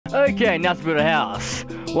Okay, now let's build a house.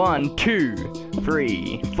 1, 2,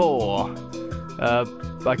 3, 4.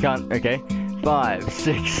 I can't. Okay. 5,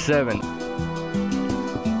 6, 7.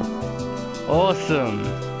 Awesome.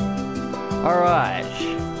 Alright.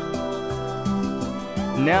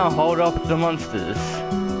 Now hold off the monsters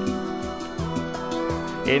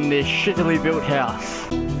in this shittily built house.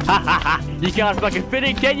 Ha ha ha! You can't fucking fit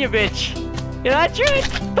in, can you, bitch? Yeah, that's right!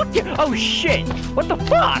 Fuck you! Oh shit! What the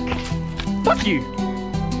fuck? Fuck you!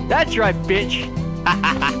 That's right, bitch! Ha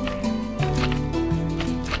ha ha!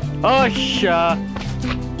 Oh, sure!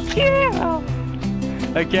 Yeah!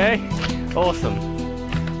 Okay, awesome.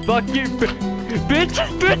 Fuck you, bitches!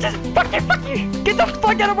 Fuck you! Get the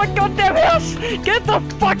fuck out of my goddamn house! Get the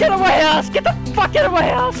fuck out of my house! Get the fuck out of my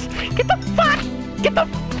house! Get the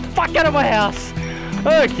fuck out of my house!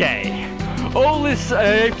 Okay. All this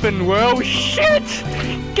safe and well. Shit!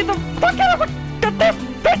 Get the fuck out of my goddamn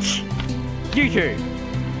bitch! You two.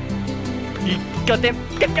 You goddamn.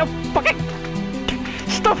 Get your fucking.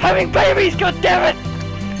 Stop having babies, goddammit!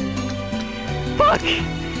 Fuck!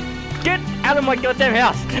 Get out of my goddamn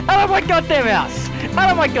house! Out of my goddamn house! Out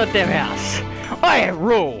of my goddamn house! I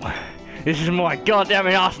rule! This is my goddamn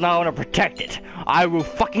house and I want to protect it. I will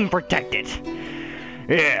fucking protect it.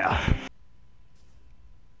 Yeah.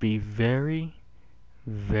 Be very,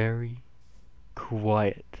 very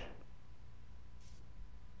quiet.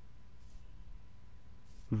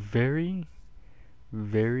 Very,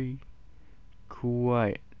 very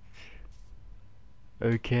quiet.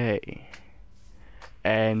 Okay.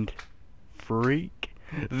 And freak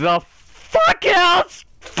the fuck out!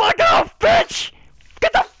 Fuck off, bitch!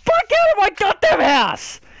 Get the fuck out of my goddamn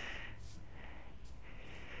house!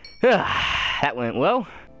 That went well.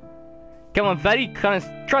 Come on, fatty. Try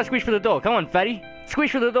to squish for the door. Come on, fatty.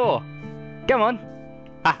 Squish for the door. Come on.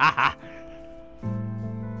 Ha ha ha.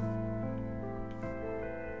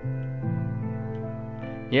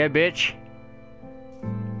 Yeah, bitch.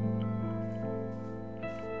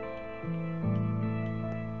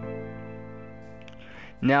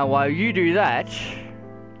 Now, while you do that,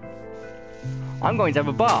 I'm going to have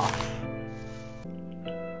a bath.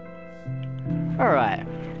 Alright.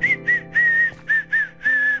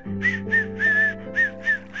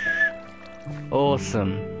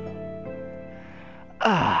 Awesome.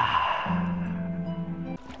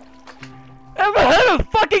 Ever heard of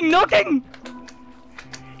fucking knocking?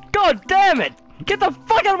 God damn it! Get the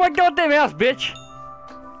fuck out of my goddamn house, bitch!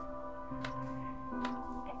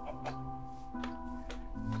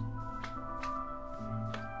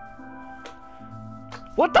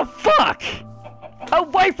 What the fuck?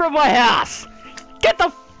 Away from my house! Get the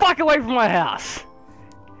fuck away from my house!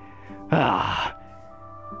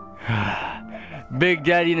 Big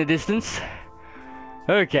Daddy in the distance.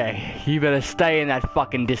 Okay, you better stay in that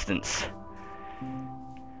fucking distance.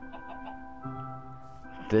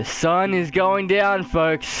 The sun is going down,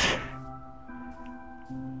 folks.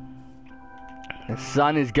 The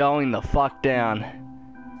sun is going the fuck down.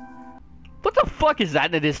 What the fuck is that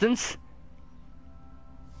in the distance?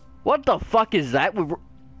 What the fuck is that?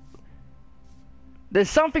 There's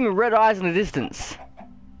something with red eyes in the distance.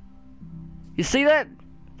 You see that?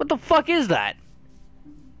 What the fuck is that?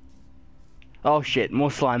 Oh shit,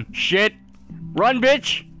 more slime. Shit! Run,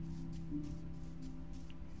 bitch!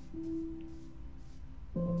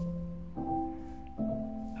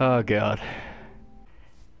 Oh god.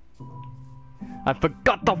 I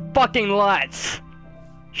forgot the fucking lights!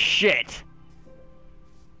 Shit!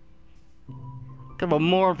 Kind of a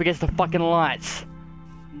moron forgets the fucking lights.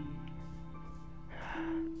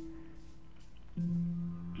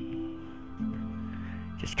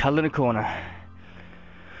 Just cuddle in a corner.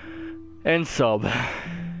 And sob.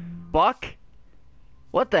 Fuck?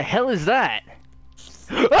 What the hell is that?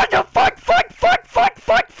 What the fuck?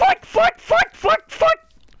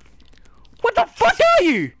 What the fuck are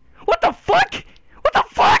you? What the fuck? What the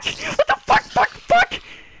fuck? What the fuck?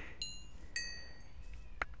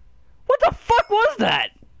 What the fuck was that?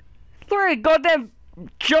 Look like a goddamn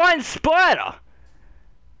giant spider.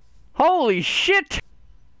 Holy shit.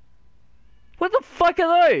 What the fuck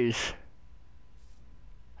are those?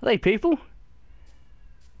 Are they people?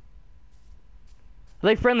 Are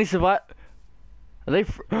they friendly survivors? Are they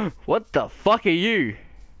what the fuck are you?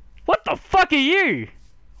 What the fuck are you?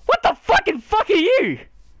 What the fucking fuck are you?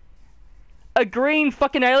 A green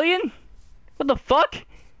fucking alien? What the fuck?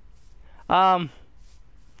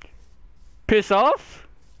 Piss off?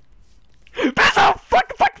 Piss off!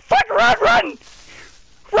 Fuck! Run!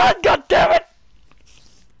 Run, goddammit!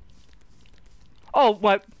 Oh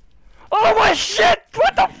my shit!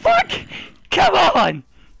 What the fuck? Come on!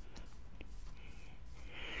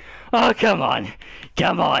 Oh, come on.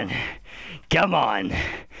 Come on. Come on.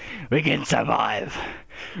 We can survive.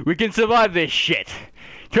 We can survive this shit.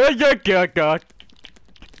 Fuck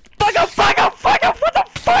off, fuck off, fuck off, what the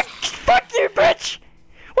fuck? Fuck you, bitch!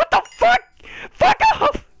 What the fuck? Fuck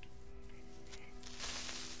off!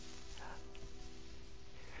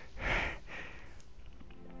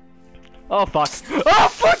 Oh fuck. Oh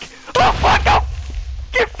fuck! Oh fuck off!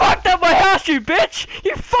 You fucked up my house, you bitch!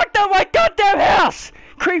 You fucked up my goddamn house!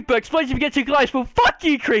 Creeper, explosive gets too close. Well, fuck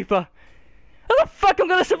you, Creeper! How the fuck am I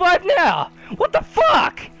gonna survive now? What the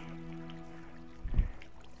fuck?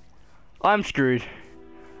 I'm screwed.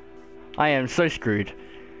 I am so screwed.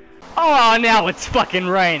 Oh, now it's fucking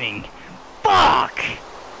raining. Fuck!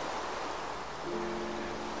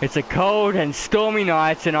 It's a cold and stormy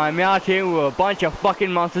night and I'm out here with a bunch of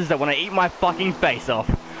fucking monsters that want to eat my fucking face off.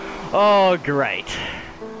 Oh, great.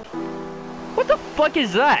 What the fuck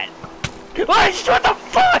is that? Oh, what the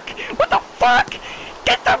fuck? What the fuck?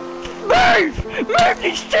 Get the... Move! Move,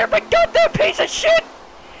 you stupid goddamn piece of shit!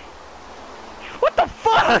 What the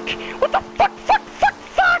fuck? What the fuck? Fuck, fuck,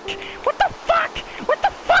 fuck! What the fuck? What the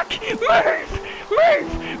fuck? Move!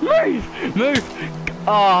 Move! Move! Move!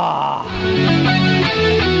 Ah!